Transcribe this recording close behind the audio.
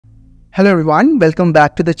Hello everyone, welcome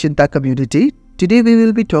back to the Cheenta community. Today we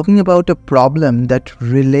will be talking about a problem that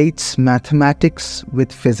relates mathematics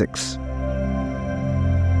with physics.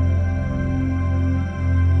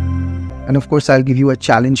 And of course, I'll give you a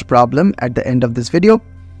challenge problem at the end of this video.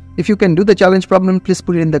 If you can do the challenge problem, please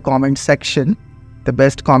put it in the comment section. The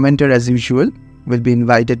best commenter, as usual, will be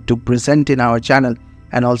invited to present in our channel,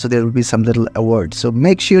 and also there will be some little awards. So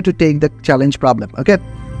make sure to take the challenge problem, okay?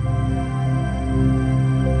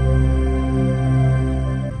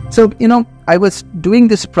 So, I was doing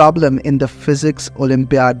this problem in the Physics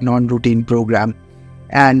Olympiad non-routine program,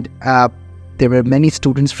 and there were many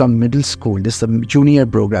students from middle school. This is the junior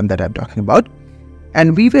program that I'm talking about.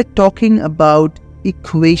 And we were talking about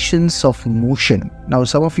equations of motion. Now,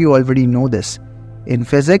 some of you already know this. In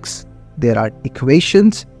physics, there are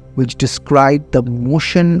equations which describe the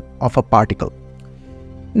motion of a particle.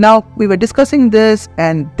 Now, we were discussing this,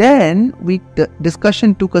 and then the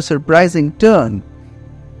discussion took a surprising turn.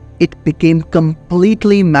 It became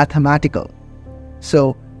completely mathematical.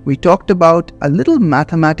 So we talked about a little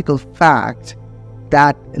mathematical fact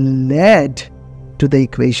that led to the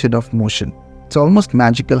equation of motion. It's almost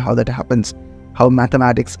magical how that happens, how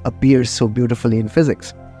mathematics appears so beautifully in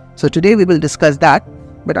physics. So today we will discuss that,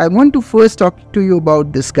 but I want to first talk to you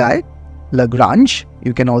about this guy, Lagrange.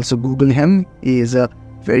 You can also Google him. He is a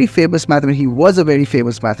very famous mathematician. He was a very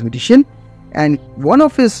famous mathematician, and one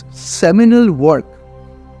of his seminal work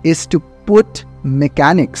is to put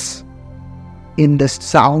mechanics in the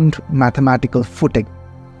sound mathematical footing.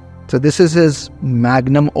 So this is his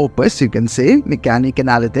magnum opus, you can say, Mechanic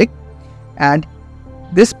Analytic. And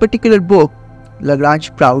this particular book,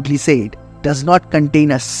 Lagrange proudly said, does not contain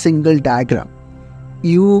a single diagram.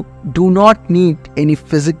 You do not need any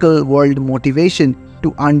physical world motivation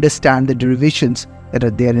to understand the derivations that are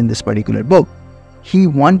there in this particular book. He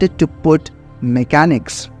wanted to put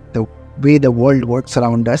mechanics, the way the world works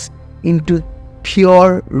around us, into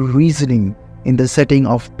pure reasoning in the setting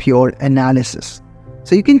of pure analysis.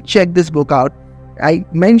 So you can check this book out. I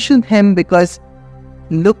mentioned him because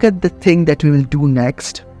look at the thing that we will do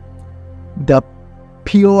next. The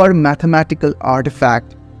pure mathematical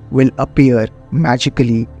artifact will appear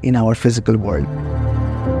magically in our physical world.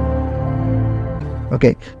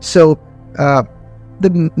 Okay, so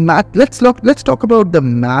the math. Let's talk about the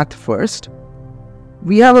math first.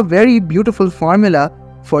 We have a very beautiful formula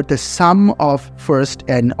for the sum of first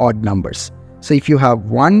n odd numbers. So if you have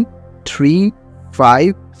 1, 3,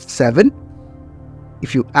 5, 7,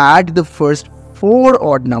 if you add the first four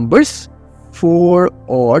odd numbers, if you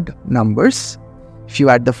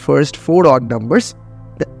add the first four odd numbers,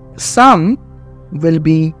 the sum will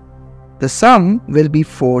be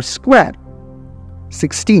 4 square,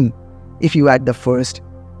 16. If you add the first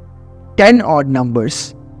 10 odd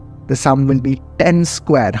numbers, the sum will be 10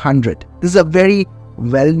 square, 100. This is a very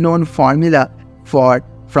well-known formula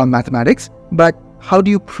from mathematics, but how do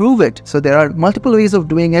you prove it? So there are multiple ways of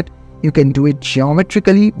doing it. You can do it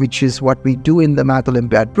geometrically, which is what we do in the Math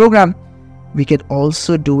Olympiad program. We can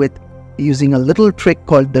also do it using a little trick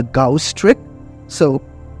called the Gauss trick. So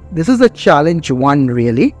this is the challenge 1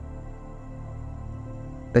 really.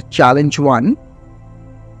 The challenge 1.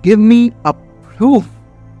 Give me a proof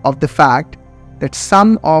of the fact that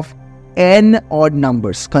sum of n odd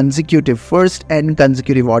numbers, first n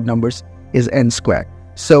consecutive odd numbers, is n squared.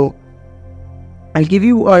 So I'll give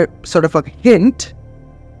you a sort of a hint.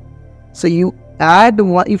 So you add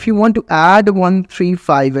one, if you want to add 1, 3,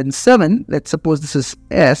 5 and 7, let's suppose this is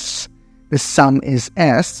S, this sum is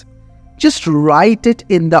S, just write it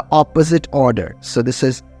in the opposite order. So this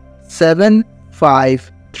is 7,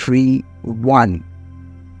 5, 3, 1.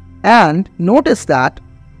 And notice that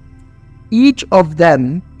each of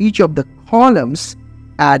the columns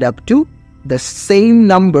add up to the same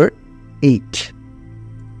number, 8.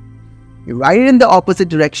 You write it in the opposite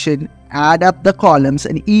direction, add up the columns,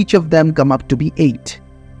 and each of them come up to be 8.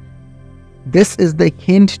 This is the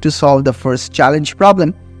hint to solve the first challenge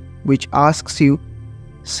problem, which asks you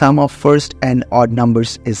sum of first n odd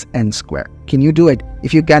numbers is n squared. Can you do it?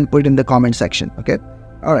 If you can, put it in the comment section, okay?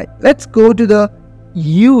 Alright, let's go to the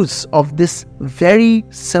use of this very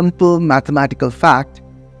simple mathematical fact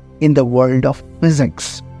in the world of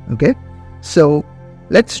physics. Okay, so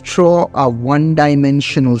let's draw a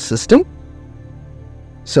one-dimensional system.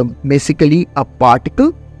 So basically a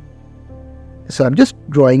particle. So I'm just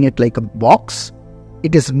drawing it like a box.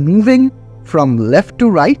 It is moving from left to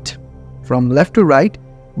right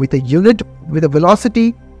with a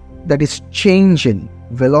velocity that is changing.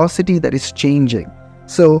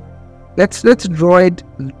 So let's draw it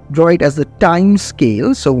as the time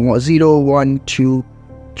scale. So 0, 1, 2,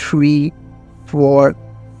 3, 4,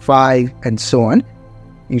 5, and so on.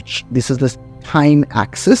 This is the time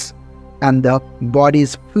axis, and the body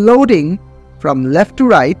is floating from left to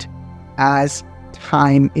right as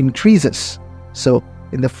time increases. So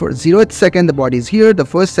in the 0th second, the body is here, the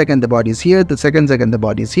 1st second, the body is here, the 2nd second, the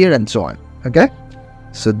body is here, and so on. Okay?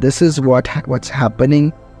 So this is what's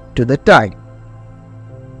happening to the time.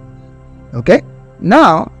 Okay?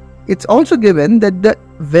 Now, it's also given that the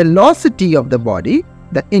velocity of the body,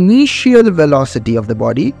 the initial velocity of the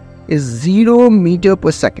body, is 0 meter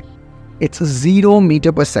per second. It's 0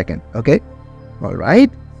 meter per second. Okay?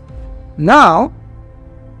 Alright? Now,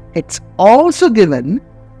 it's also given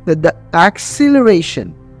that the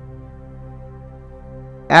acceleration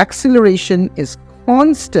is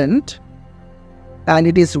constant, and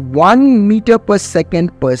it is 1 meter per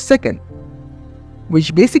second,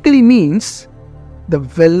 which basically means the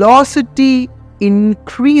velocity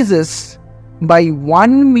increases by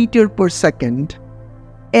 1 meter per second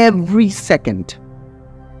every second.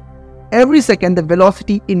 Every second, the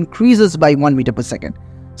velocity increases by 1 meter per second.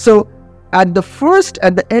 So at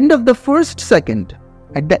the end of the first second,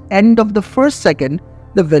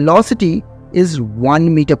 the velocity is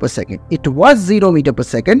 1 meter per second. It was 0 meter per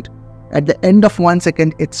second. At the end of 1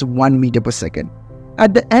 second, it's 1 meter per second.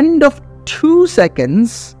 At the end of 2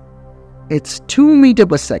 seconds, it's 2 meter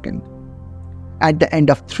per second. At the end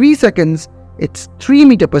of 3 seconds, it's 3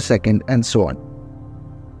 meter per second, and so on.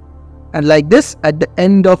 And like this, at the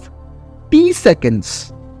end of t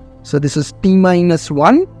seconds, so this is t minus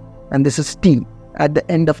 1, and this is t. At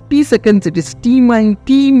the end of t seconds, it is t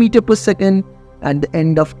meter per second. At the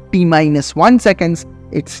end of t minus 1 seconds,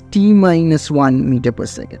 it's t minus 1 meter per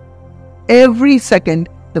second. Every second,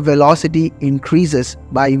 the velocity increases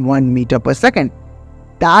by 1 meter per second.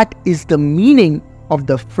 That is the meaning of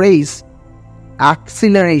the phrase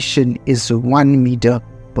acceleration is 1 meter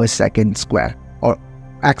per second square, or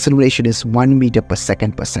acceleration is 1 meter per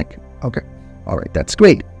second. Okay, alright, that's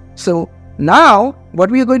great. So now what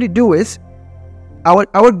we are going to do is,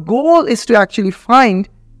 our goal is to actually find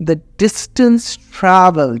the distance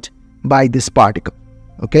traveled by this particle.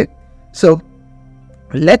 Okay, so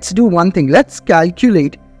let's do one thing. Let's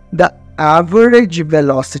calculate the average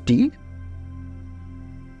velocity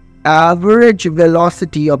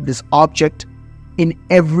of this object in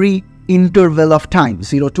every interval of time,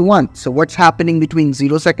 0 to 1. So what's happening between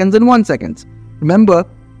 0 seconds and 1 seconds? Remember,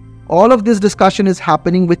 all of this discussion is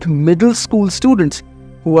happening with middle school students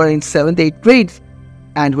who are in 7th, 8th grades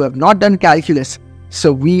and who have not done calculus.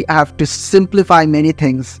 So we have to simplify many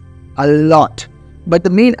things a lot. But the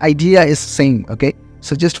main idea is same, okay?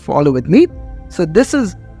 So just follow with me. So this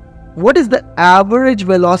is, what is the average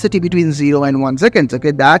velocity between 0 and 1 seconds?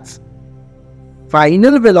 Okay, that's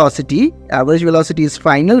final velocity. Average velocity is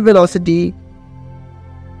final velocity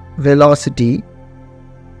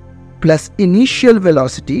plus initial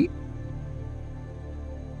velocity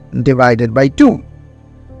divided by 2.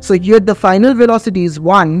 So here the final velocity is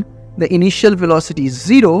 1, the initial velocity is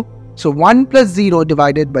 0. So 1 plus 0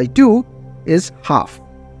 divided by 2 is half.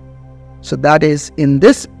 So that is, in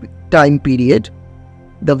this time period,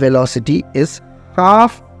 the velocity is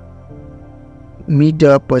half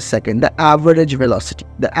meter per second. The average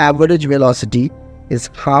velocity is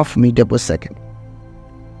half meter per second.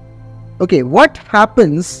 Okay, what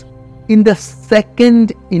happens in the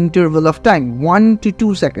second interval of time, 1 to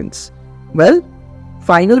 2 seconds? Well,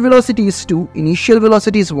 final velocity is 2, initial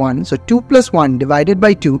velocity is 1, so 2 plus 1 divided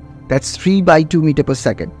by 2, that's 3 by 2 meter per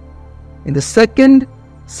second. In the second,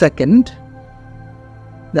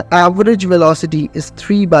 the average velocity is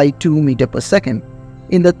 3 by 2 meter per second.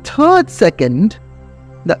 In the third second,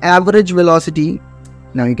 the average velocity,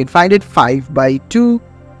 now you can find it, 5 by 2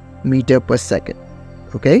 meter per second.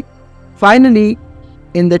 Okay. Finally,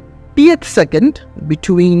 in the tth second,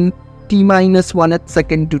 between t minus 1th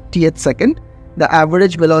second to tth second, the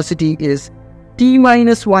average velocity is t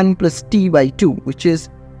minus 1 plus t by 2, which is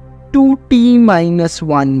 2t minus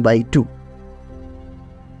 1 by 2.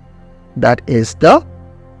 That is the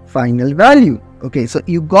final value. Okay, so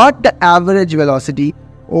you got the average velocity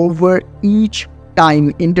over each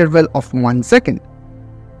time interval of 1 second.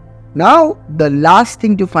 Now, the last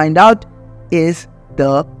thing to find out is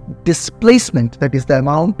the displacement, that is the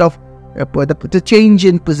amount of the change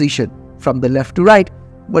in position from the left to right.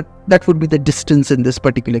 But that would be the distance in this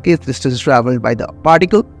particular case, distance traveled by the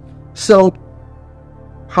particle. So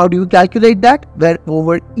how do you calculate that? Where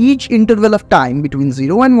over each interval of time between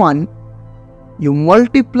 0 and 1, you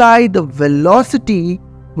multiply the velocity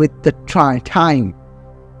with the time.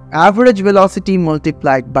 Average velocity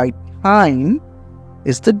multiplied by time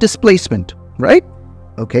is the displacement, right?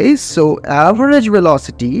 Okay, so average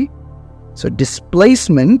velocity, So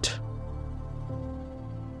displacement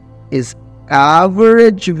is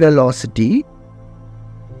average velocity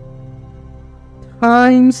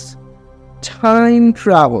times time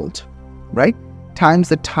traveled, right? Times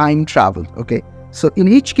the time traveled, okay? So in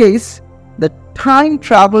each case, the time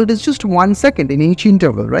traveled is just 1 second in each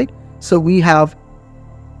interval, right? So we have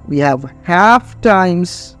half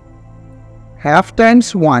times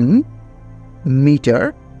 1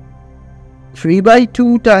 meter,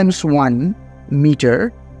 3/2 times 1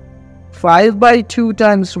 meter, 5/2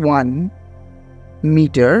 times 1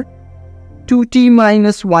 meter, 2t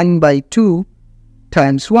minus 1/2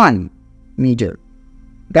 times 1 meter.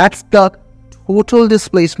 That's the total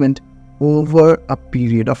displacement over a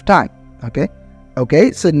period of time.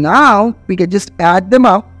 Okay, so now we can just add them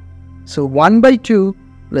up. So 1/2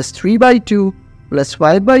 plus 3/2 plus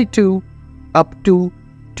 5/2 up to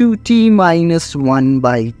 2t minus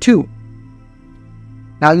 1/2.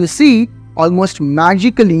 Now you see, almost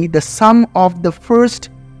magically, the sum of the first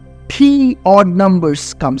t odd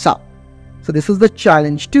numbers comes up. So this is the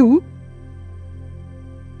challenge 2.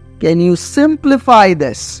 Can you simplify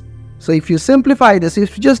this? So if you simplify this,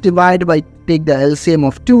 if you just divide by, take the LCM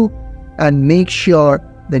of 2 and make sure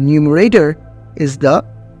the numerator is the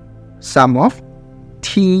sum of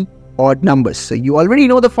t odd numbers. So you already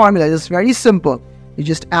know the formula. It's very simple. You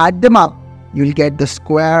just add them up. You'll get the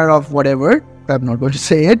square of whatever. I'm not going to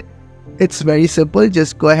say it. It's very simple.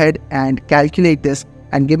 Just go ahead and calculate this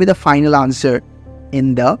and give me the final answer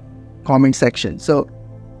in the comment section. So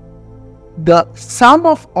the sum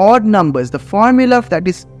of odd numbers, the formula that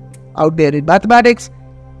is out there in mathematics,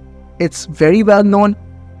 it's very well known.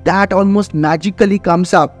 That almost magically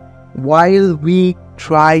comes up while we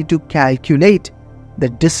try to calculate the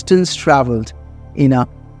distance traveled in a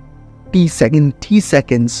t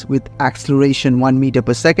seconds with acceleration 1 meter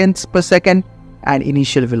per second and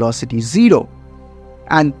initial velocity 0.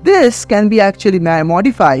 And this can be actually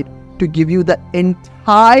modified to give you the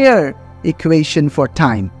entire equation for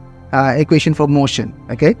time, equation for motion.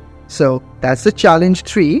 Okay, so that's the challenge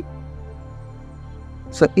 3.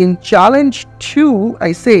 So in challenge 2,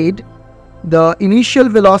 I said the initial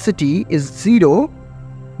velocity is 0,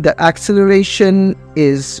 the acceleration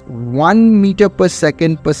is 1 meter per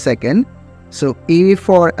second. So A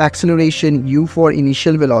for acceleration, U for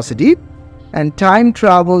initial velocity, and time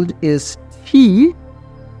traveled is t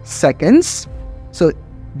seconds. So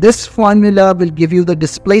this formula will give you the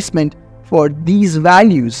displacement for these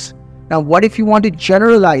values. Now what if you want to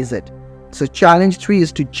generalize it? So challenge 3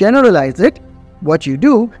 is to generalize it. What you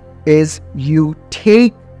do is you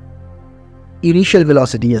take initial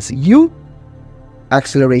velocity as u,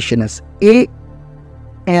 acceleration as a,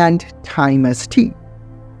 and time as t.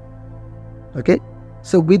 Okay,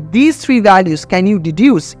 so with these 3 values, can you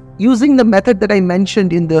deduce, using the method that I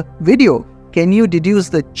mentioned in the video, can you deduce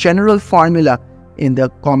the general formula in the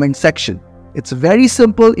comment section? It's very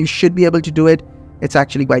simple. You should be able to do it. It's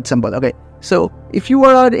actually quite simple. Okay, so if you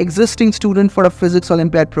are an existing student for a Physics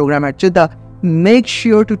Olympiad program at Cheenta, make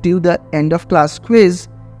sure to do the end of class quiz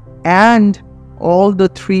and all the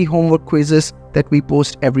 3 homework quizzes that we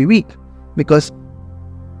post every week, because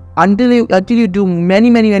until you do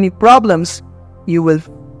many problems, you will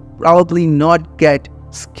probably not get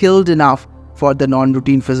skilled enough for the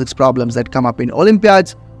non-routine physics problems that come up in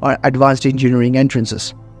Olympiads or advanced engineering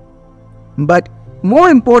entrances. But more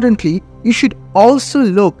importantly, you should also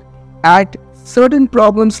look at certain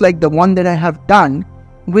problems like the one that I have done,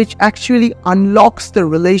 which actually unlocks the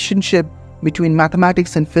relationship between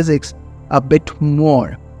mathematics and physics a bit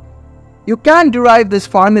more. You can derive this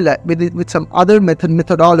formula with some other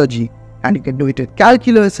methodology, and you can do it with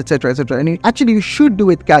calculus, etc. And actually you should do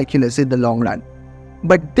with calculus in the long run.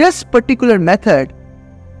 But this particular method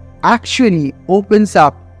actually opens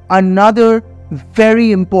up another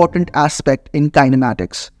very important aspect in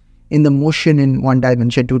kinematics, in the motion in 1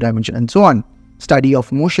 dimension, 2 dimension, and so on, study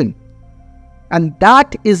of motion. And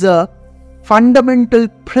that is a fundamental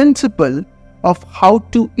principle of how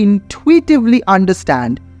to intuitively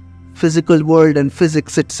understand physical world and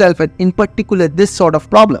physics itself, and in particular this sort of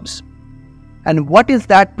problems. And what is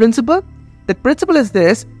that principle? That principle is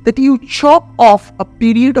this, that you chop off a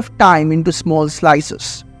period of time into small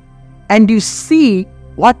slices and you see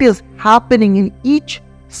what is happening in each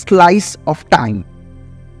slice of time.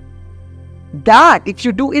 That, if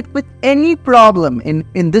you do it with any problem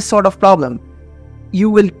in this sort of problem, you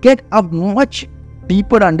will get a much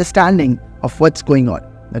deeper understanding of what's going on.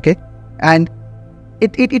 Okay, and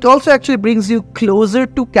it also actually brings you closer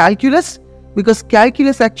to calculus, because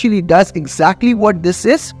calculus actually does exactly what this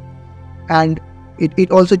is, and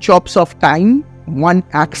it also chops off time, one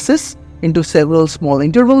axis, into several small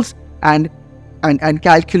intervals, and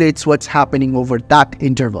calculates what's happening over that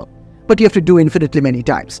interval. But you have to do infinitely many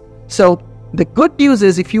times. So the good news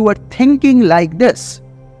is, if you are thinking like this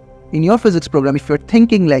in your physics program, if you're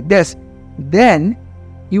thinking like this, then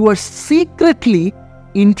you are secretly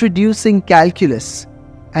introducing calculus,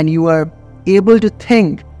 and you are able to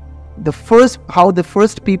think how the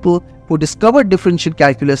first people who discovered differential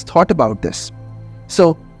calculus thought about this.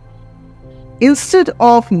 So instead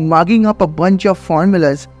of mugging up a bunch of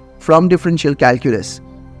formulas from differential calculus,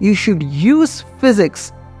 you should use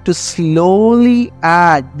physics to slowly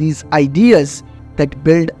add these ideas that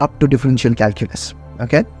build up to differential calculus.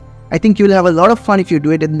 Okay? I think you'll have a lot of fun if you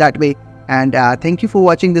do it in that way. And thank you for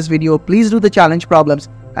watching this video. Please do the challenge problems.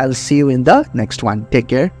 I'll see you in the next one. Take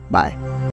care. Bye.